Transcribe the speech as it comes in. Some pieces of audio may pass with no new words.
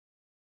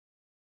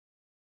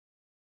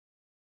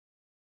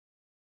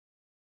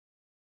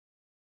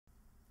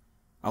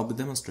I'll be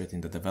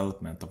demonstrating the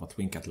development of a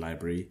TwinCAT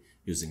library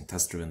using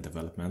test-driven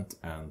development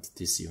and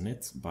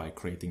TcUnit by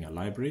creating a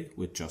library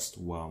with just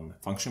one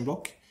function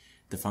block.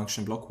 The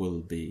function block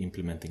will be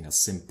implementing a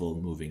simple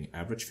moving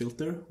average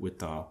filter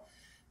with a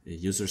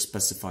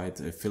user-specified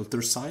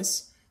filter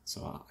size.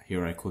 So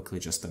here I quickly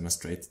just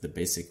demonstrate the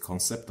basic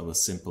concept of a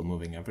simple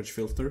moving average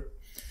filter.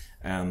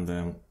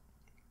 And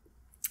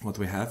what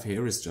we have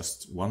here is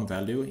just one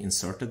value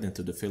inserted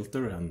into the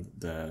filter, and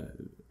the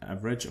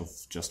average of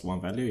just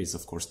one value is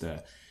of course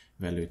the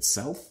value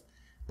itself.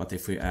 But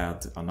if we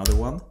add another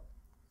one,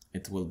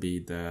 it will be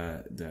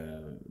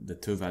the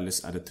two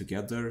values added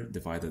together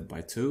divided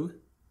by 2.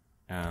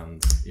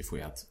 And if we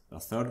add a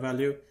third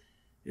value,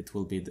 it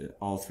will be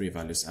all three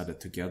values added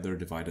together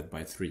divided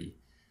by 3.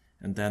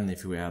 And then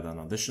if we add an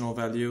additional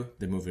value,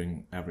 the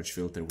moving average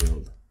filter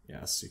will,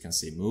 yes, you can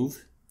see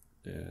move.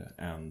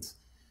 And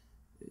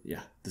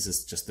yeah, this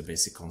is just the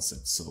basic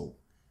concept. So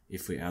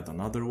if we add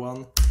another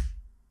one,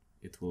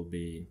 it will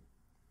be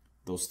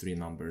those three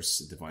numbers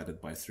divided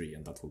by 3,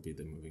 and that will be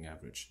the moving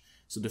average.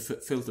 So the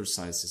filter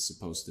size is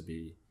supposed to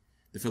be,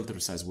 the filter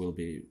size will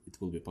be, it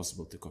will be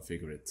possible to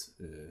configure it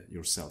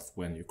yourself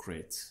when you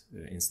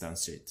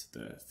instantiate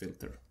the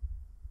filter.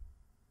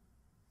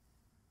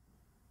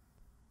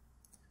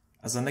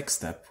 As a next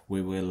step,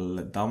 we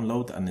will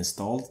download and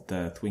install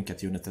the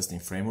TwinCAT unit testing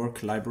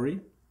framework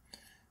library.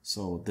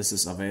 So this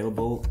is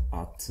available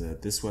at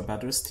this web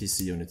address,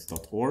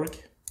 tcunit.org,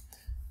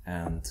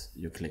 and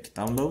you click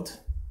download.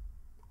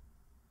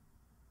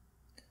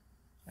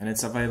 And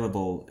it's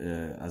available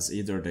as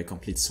either the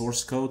complete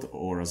source code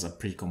or as a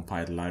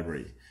precompiled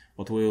library.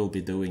 What we will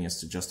be doing is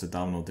to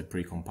download the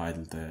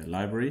precompiled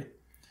library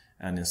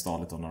and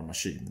install it on our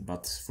machine.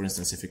 But for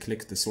instance, if you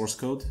click the source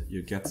code,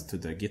 you get to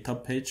the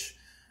GitHub page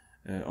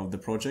of the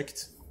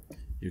project.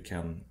 You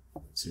can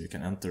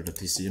enter the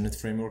TcUnit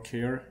framework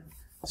here.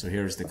 So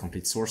here is the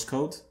complete source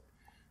code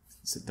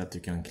so that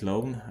you can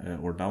clone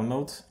or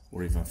download,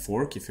 or even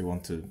fork if you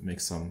want to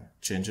make some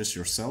changes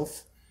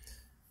yourself.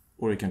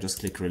 Or you can just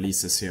click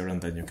releases here,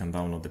 and then you can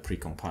download the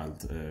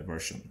precompiled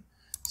version.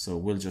 So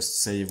we'll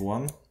just save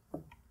the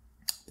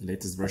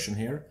latest version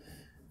here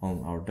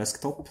on our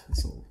desktop.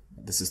 So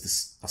this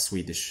is a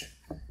Swedish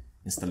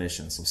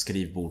installation. So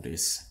skrivbord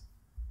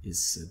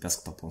is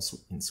desktop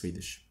in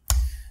Swedish.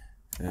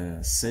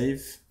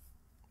 Save.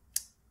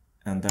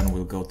 And then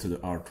we'll go to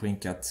our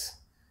TwinCAT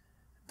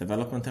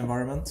development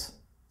environment,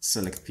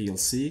 select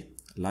PLC,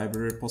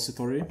 library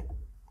repository,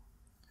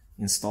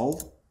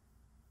 install,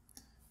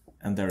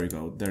 and there you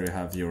go. There you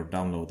have your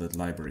downloaded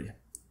library.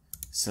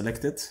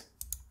 Select it,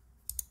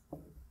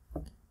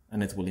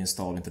 and it will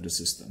install into the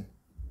system.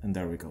 And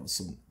there we go.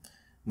 So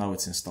now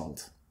it's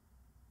installed.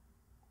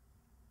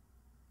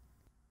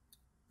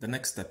 The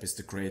next step is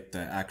to create the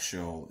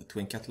actual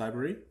TwinCAT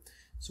library.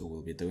 So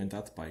we'll be doing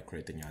that by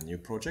creating a new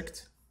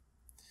project.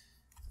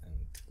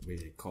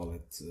 We call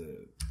it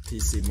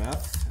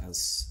TcMath,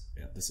 as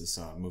this is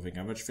a moving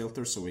average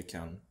filter, so we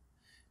can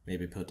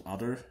maybe put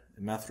other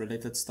math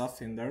related stuff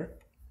in there.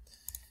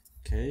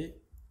 Okay.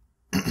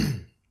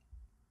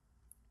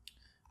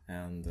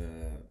 And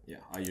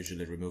yeah, I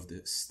usually remove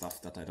the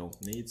stuff that I don't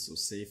need, so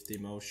safety,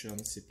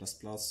 motion, C++,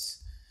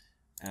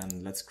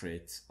 and let's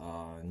create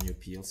a new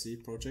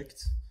PLC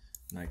project,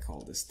 and I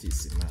call this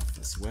TcMath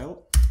as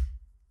well.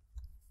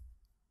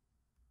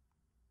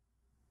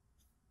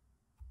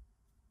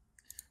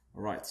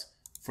 Alright,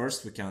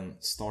 first we can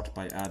start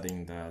by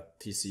adding the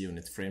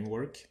TcUnit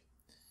framework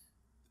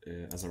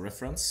as a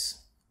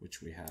reference,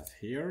 which we have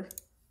here.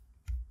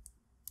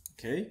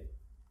 Okay.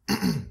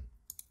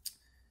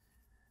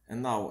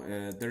 And now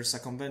there's a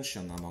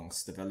convention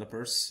amongst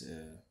developers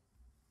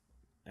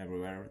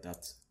everywhere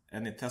that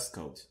any test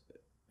code,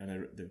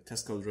 and the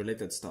test code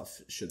related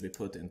stuff should be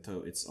put into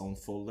its own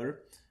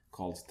folder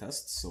called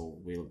tests. So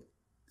we'll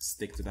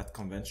stick to that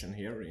convention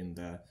here in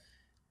the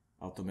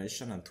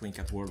automation and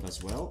TwinCAT world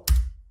as well.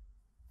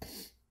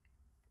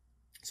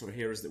 So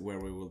here is where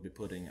we will be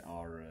putting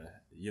our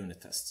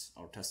unit tests,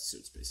 our test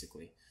suits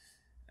basically,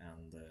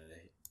 and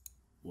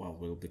well,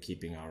 we'll be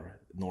keeping our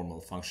normal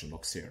function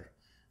blocks here.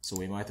 So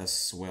we might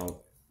as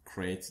well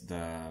create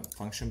the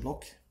function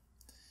block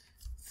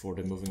for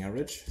the moving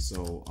average.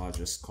 So I'll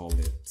just call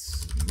it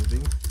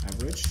moving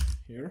average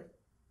here.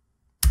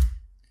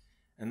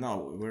 And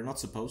now we're not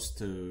supposed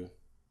to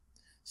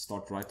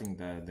start writing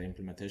the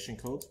implementation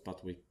code,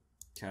 but we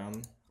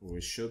can, or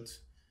we should,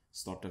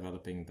 start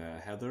developing the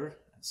header.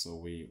 So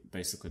we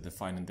basically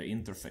define the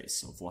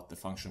interface of what the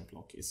function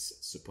block is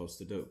supposed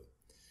to do.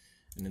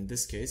 And in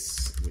this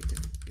case, we can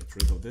get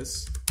rid of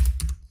this.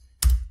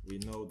 We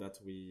know that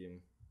we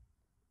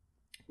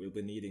will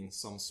be needing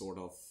some sort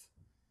of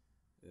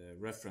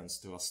reference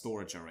to a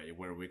storage array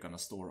where we're going to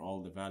store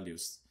all the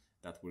values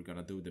that we're going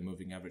to do the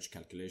moving average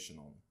calculation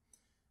on.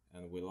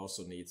 And we'll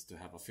also need to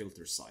have a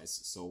filter size.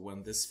 So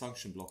when this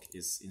function block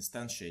is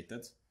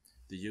instantiated,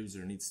 the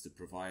user needs to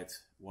provide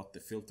what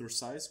the filter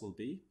size will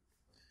be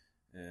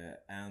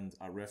and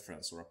a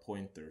reference or a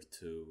pointer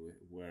to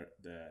where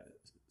the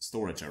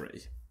storage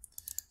array.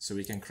 So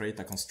we can create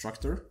a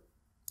constructor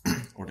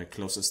or the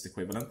closest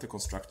equivalent to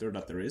constructor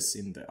that there is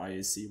in the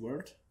IAC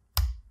world.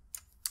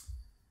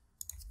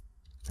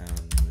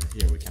 And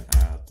here we can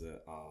add,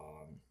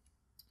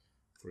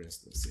 for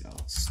instance, a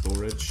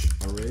storage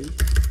array,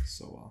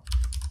 so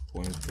a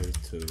pointer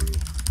to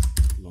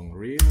long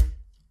real,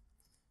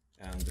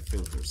 and the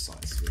filter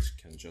size, which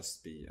can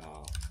just be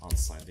an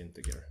unsigned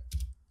integer.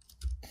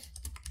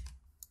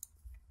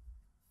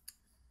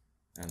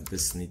 And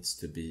this needs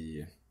to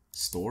be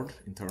stored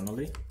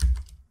internally.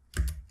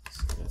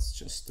 So let's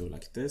just do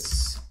like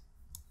this.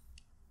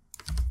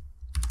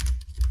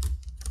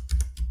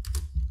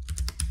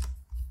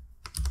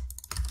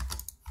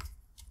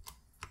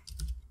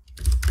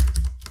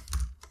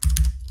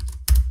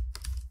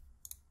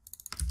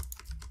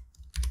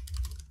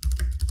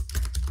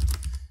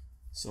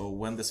 So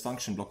when this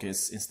function block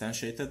is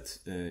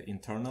instantiated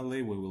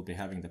internally, we will be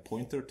having the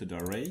pointer to the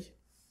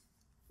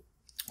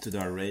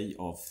array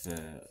of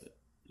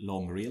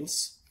long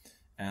reals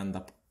and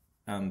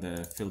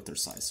the filter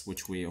size,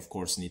 which we of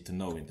course need to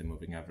know in the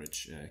moving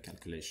average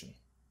calculation.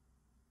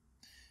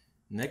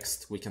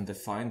 Next, we can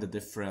define the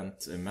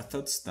different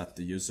methods that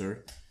the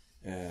user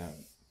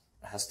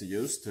has to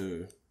use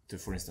to,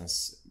 for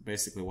instance,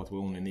 basically what we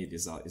only need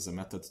is a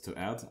method to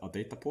add a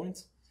data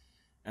point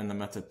and a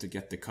method to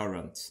get the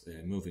current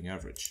moving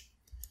average.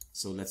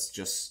 So let's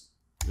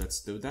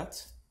do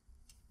that.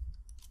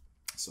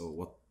 So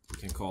what we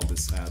can call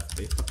this add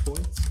data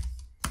point,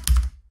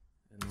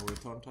 and no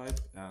return type,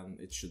 and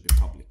it should be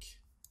public.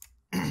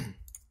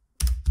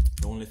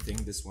 The only thing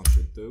this one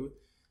should do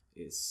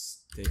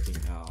is taking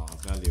a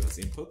value as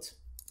input.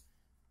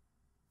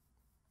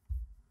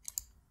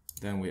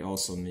 Then we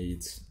also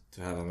need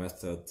to have a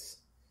method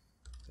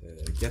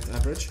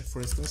getAverage,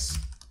 for instance.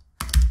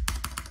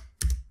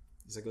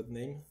 Is a good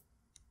name.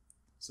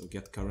 So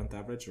get current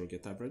average or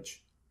getAverage.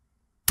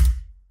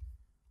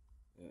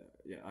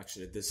 Yeah,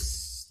 actually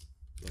this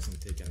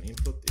doesn't take an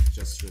input, it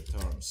just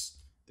returns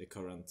the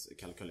current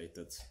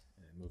calculated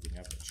moving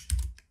average.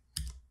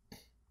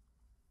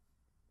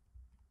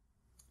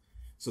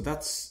 So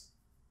that's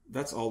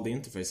all the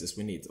interfaces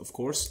we need. Of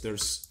course,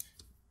 there's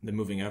the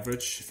moving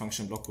average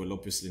function block will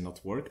obviously not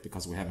work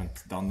because we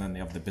haven't done any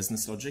of the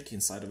business logic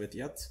inside of it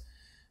yet,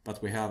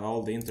 but we have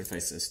all the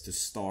interfaces to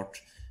start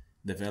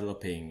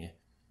developing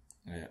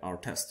our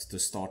test, to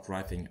start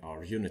writing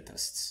our unit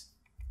tests,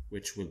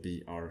 which will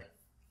be our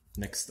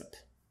next step.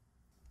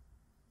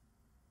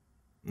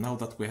 Now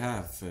that we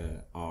have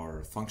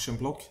our function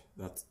block,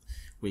 that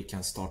we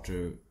can start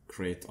to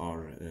create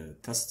our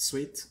test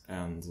suite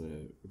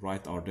and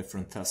write our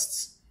different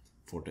tests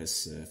for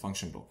this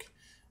function block.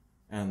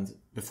 And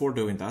before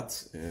doing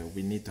that,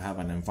 we need to have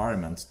an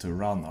environment to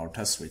run our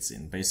test suites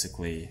in.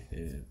 Basically,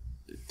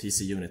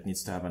 TcUnit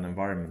needs to have an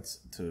environment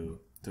to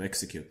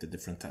execute the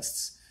different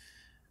tests.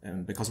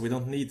 And because we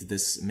don't need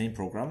this main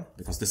program,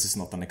 because this is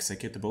not an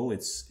executable,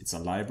 it's a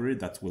library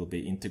that will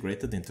be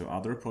integrated into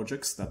other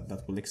projects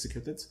that will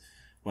execute it.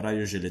 What I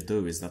usually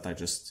do is that I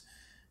just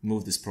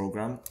move this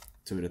program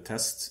to the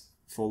test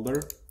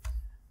folder,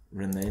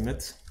 rename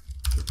it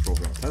to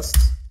program test,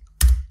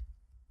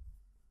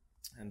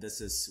 and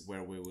this is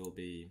where we will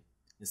be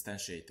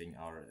instantiating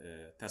our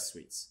test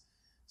suites.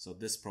 So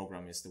this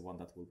program is the one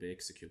that will be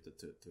executed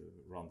to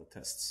run the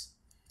tests.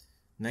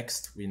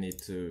 Next, we need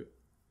to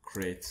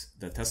create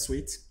the test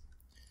suite,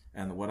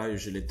 and what I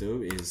usually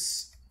do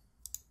is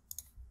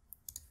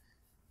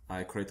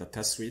I create a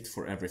test suite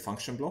for every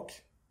function block,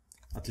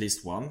 at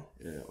least one.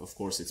 Of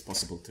course, it's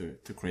possible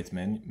to create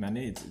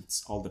many.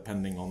 It's all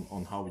depending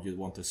on how you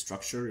want to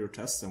structure your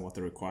tests and what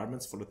the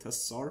requirements for the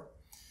tests are.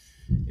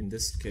 In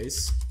this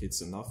case,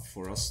 it's enough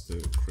for us to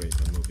create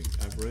a moving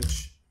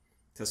average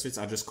test suite.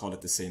 I just call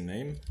it the same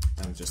name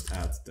and just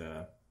add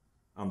the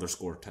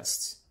underscore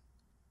tests.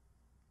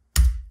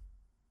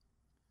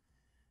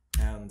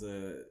 And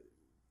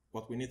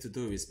what we need to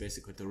do is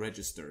basically to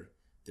register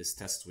this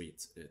test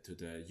suite to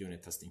the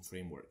unit testing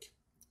framework.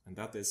 And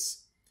that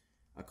is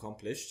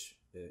accomplished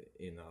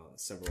in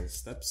several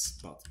steps,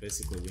 but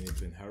basically we need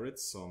to inherit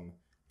some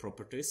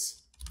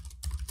properties,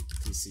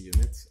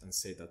 TcUnit, and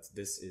say that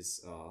this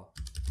is a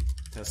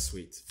test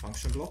suite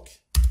function block,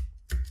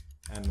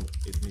 and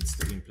it needs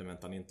to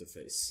implement an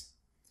interface.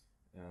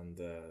 And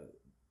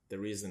the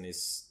reason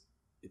is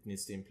it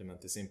needs to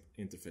implement this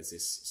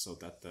interfaces so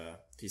that the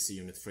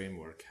TcUnit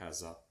framework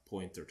has a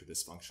pointer to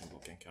this function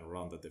block and can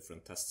run the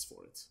different tests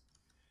for it.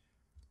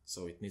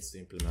 So it needs to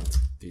implement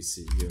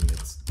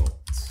TcUnit dot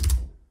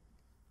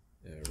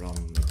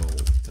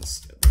runnable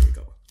test. There we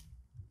go.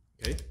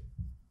 Okay.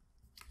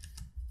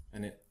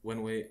 And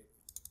when we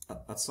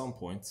at some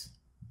point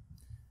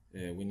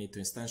we need to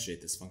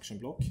instantiate this function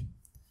block,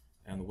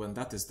 and when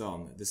that is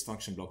done, this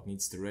function block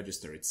needs to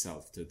register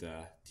itself to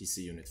the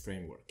TcUnit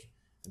framework.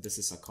 And this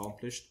is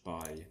accomplished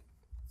by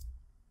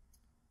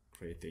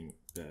creating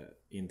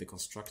in the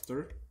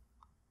constructor,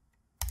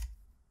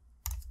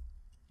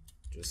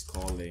 just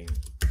calling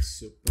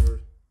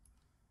super,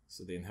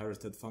 so the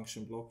inherited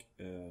function block,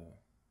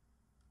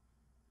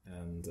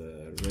 and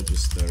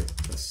register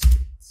test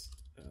suite,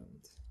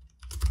 and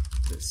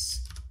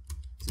this.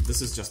 So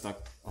this is just a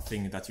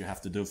thing that you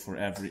have to do for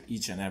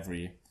each and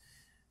every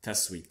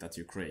test suite that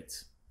you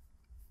create.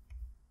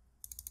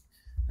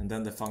 And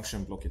then the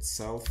function block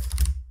itself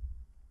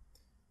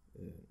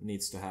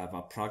needs to have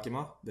a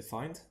pragma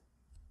defined.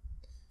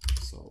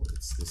 So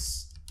it's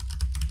this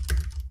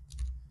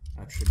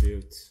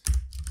attribute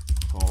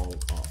call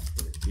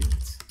after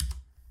int.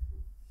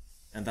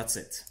 And that's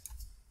it.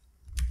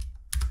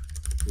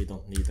 We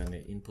don't need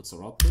any inputs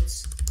or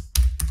outputs.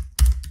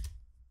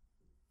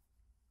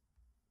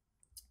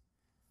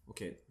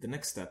 Okay, the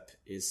next step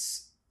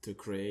is to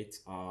create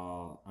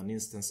an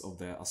instance of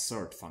the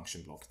assert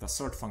function block. The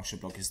assert function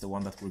block is the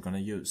one that we're going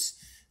to use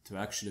to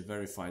actually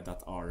verify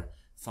that our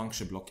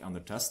function block under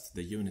test,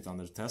 the unit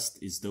under test,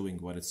 is doing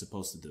what it's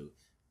supposed to do.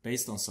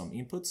 Based on some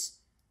inputs,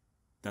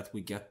 that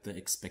we get the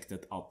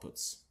expected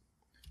outputs.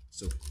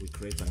 So we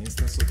create an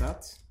instance of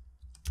that,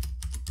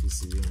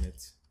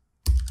 TcUnit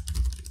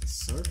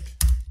assert.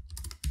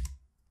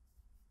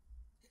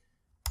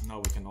 Now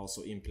we can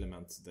also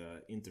implement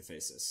the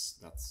interfaces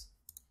that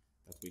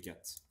we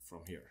get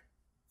from here.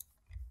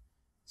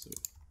 So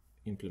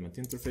implement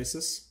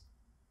interfaces.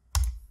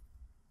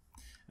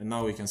 And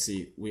now we can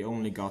see we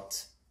only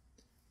got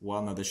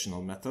one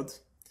additional method.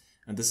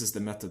 And this is the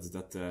method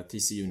that the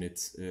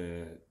TcUnit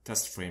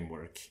test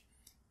framework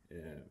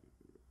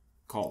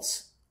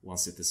calls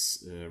once it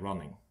is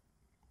running.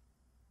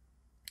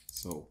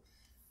 So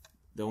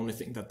the only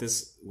thing that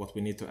what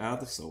we need to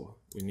add, so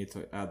we need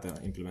to add the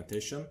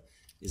implementation,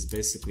 is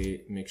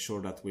basically make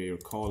sure that we're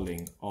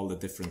calling all the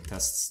different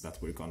tests that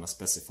we're gonna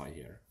specify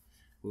here.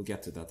 We'll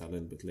get to that a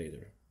little bit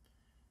later.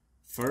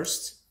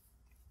 First,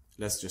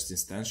 let's just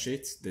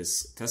instantiate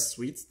this test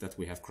suite that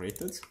we have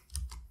created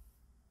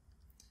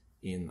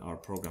in our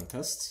program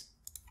test,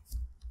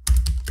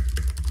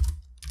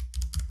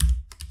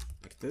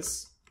 like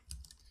this.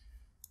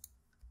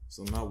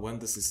 So now when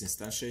this is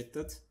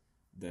instantiated,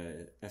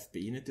 the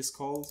fbinit is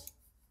called,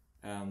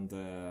 and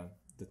the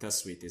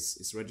test suite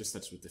is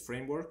registered with the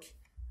framework.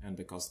 And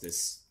because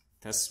this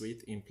test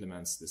suite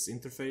implements this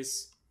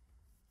interface,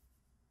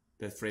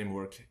 the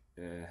framework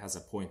has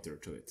a pointer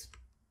to it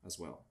as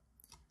well.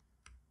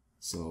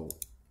 So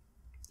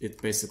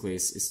it basically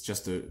is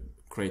just to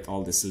create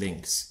all these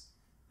links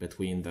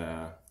between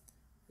the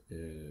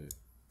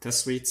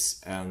test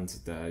suites and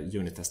the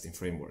unit testing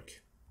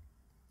framework.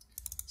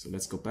 So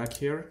let's go back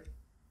here.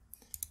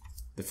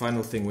 The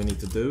final thing we need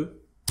to do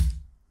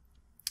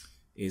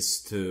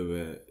is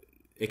to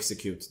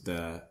execute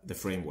the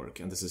framework,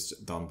 and this is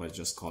done by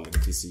just calling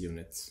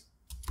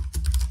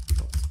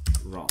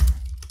tcunit.run.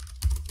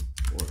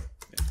 Or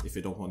if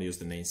you don't want to use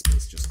the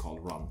namespace, just call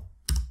run.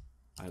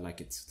 I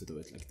like it to do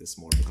it like this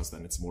more, because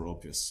then it's more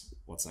obvious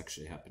what's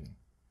actually happening.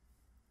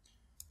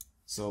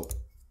 So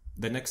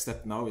the next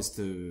step now is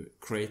to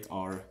create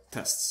our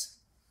tests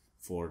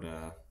for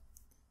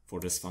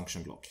this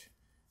function block.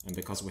 And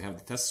because we have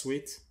the test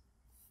suite,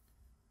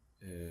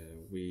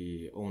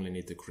 we only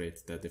need to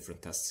create the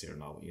different tests here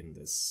now in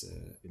this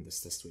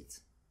test suite.